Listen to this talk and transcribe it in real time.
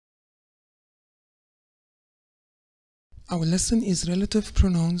Our lesson is relative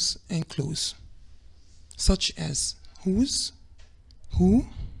pronouns and clause, such as whose, who,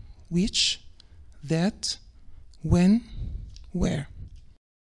 which, that, when, where.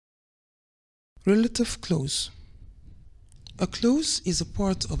 Relative clause. A clause is a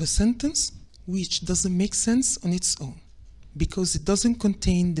part of a sentence which doesn't make sense on its own because it doesn't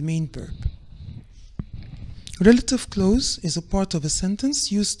contain the main verb. Relative clause is a part of a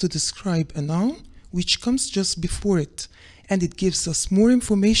sentence used to describe a noun which comes just before it, and it gives us more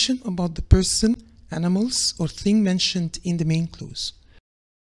information about the person, animals, or thing mentioned in the main clause.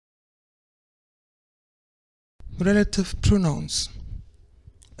 Relative pronouns.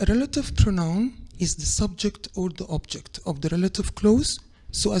 A relative pronoun is the subject or the object of the relative clause,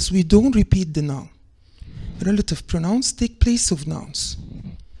 so as we don't repeat the noun. Relative pronouns take place of nouns.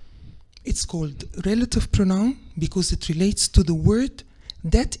 It's called relative pronoun because it relates to the word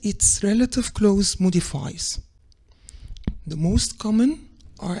that its relative clause modifies. The most common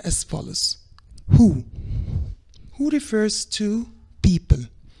are as follows. Who refers to people.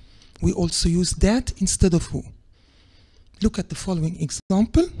 We also use that instead of who. Look at the following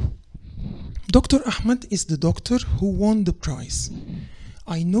example. Dr. Ahmed is the doctor who won the prize.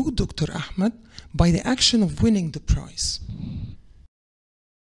 I know Dr. Ahmed by the action of winning the prize.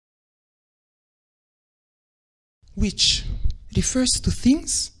 Which refers to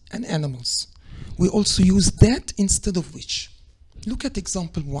things and animals. We also use that instead of which. Look at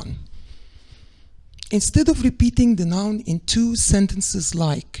example 1. Instead of repeating the noun in 2 sentences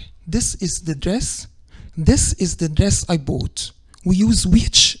like, this is the dress I bought, we use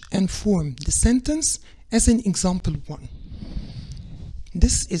which and form the sentence as in example 1.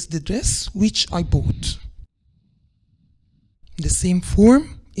 This is the dress which I bought. The same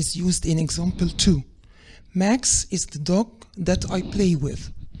form is used in example 2. Max is the dog that I play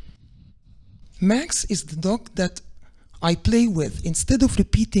with. Max is the dog that I play with. Instead of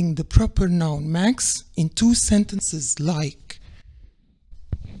repeating the proper noun Max in 2 sentences like,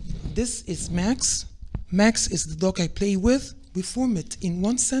 this is Max, Max is the dog I play with, we form it in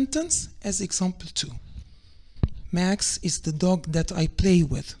 1 sentence as example 2. Max is the dog that I play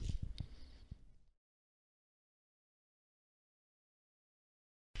with.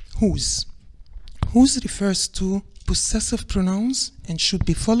 Whose. Whose refers to possessive pronouns and should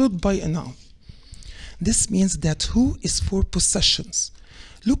be followed by a noun. This means that who is for possessions.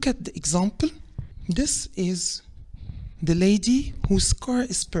 Look at the example. This is the lady whose car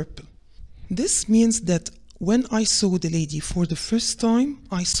is purple. This means that when I saw the lady for the first time,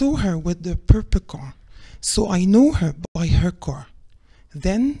 I saw her with the purple car. So I know her by her car.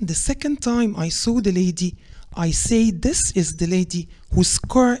 Then the second time I saw the lady, I say this is the lady whose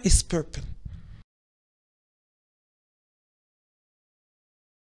car is purple.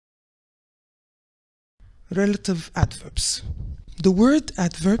 Relative adverbs. The word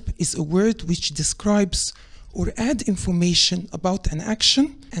adverb is a word which describes or adds information about an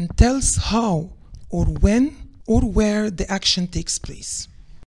action and tells how or when or where the action takes place.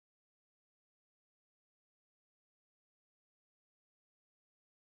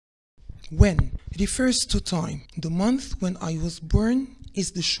 When refers to time. The month when I was born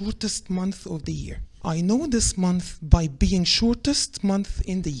is the shortest month of the year. I know this month by being shortest month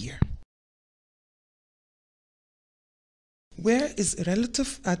in the year. Where is a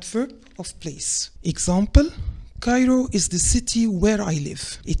relative adverb of place. Example, Cairo is the city where I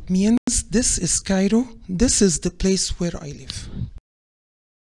live. It means this is Cairo, this is the place where I live.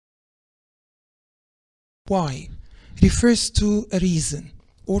 Why refers to a reason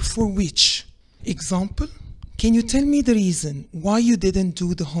or for which. Example, can you tell me the reason why you didn't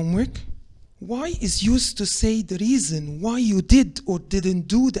do the homework? Why is used to say the reason why you did or didn't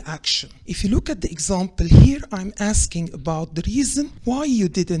do the action. If you look at the example here, I'm asking about the reason why you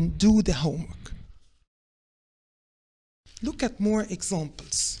didn't do the homework. Look at more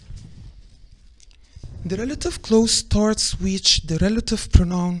examples. The relative clause starts with the relative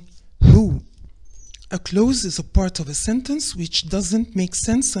pronoun who. A clause is a part of a sentence which doesn't make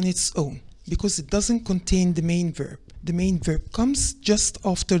sense on its own because it doesn't contain the main verb. The main verb comes just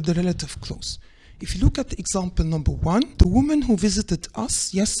after the relative clause. If you look at example number 1, the woman who visited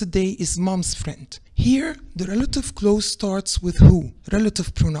us yesterday is mom's friend. Here, the relative clause starts with who,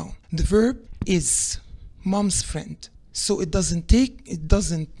 relative pronoun. The verb is mom's friend, so it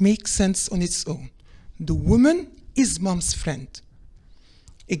doesn't make sense on its own. The woman is mom's friend.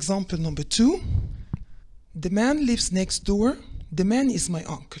 Example number 2, the man lives next door. The man is my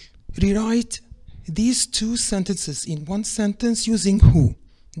uncle. Rewrite these 2 sentences in 1 sentence using who.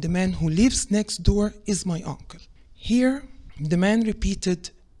 The man who lives next door is my uncle. Here, the man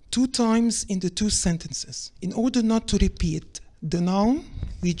repeated 2 times in the 2 sentences. In order not to repeat the noun,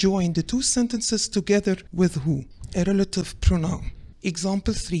 we join the 2 sentences together with who, a relative pronoun.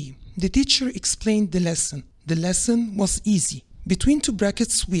 Example 3. The teacher explained the lesson. The lesson was easy. Between 2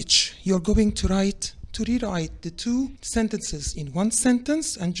 brackets which you're going to rewrite the 2 sentences in 1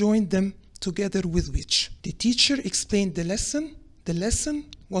 sentence and join them together with which. The teacher explained the lesson. The lesson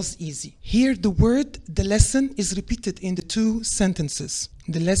was easy. Here the word the lesson is repeated in the 2 sentences.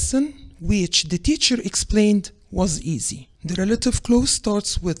 The lesson which the teacher explained was easy. The relative clause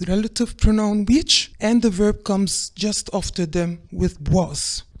starts with relative pronoun which, and the verb comes just after them with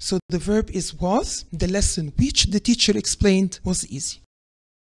was. So the verb is was. The lesson which the teacher explained was easy.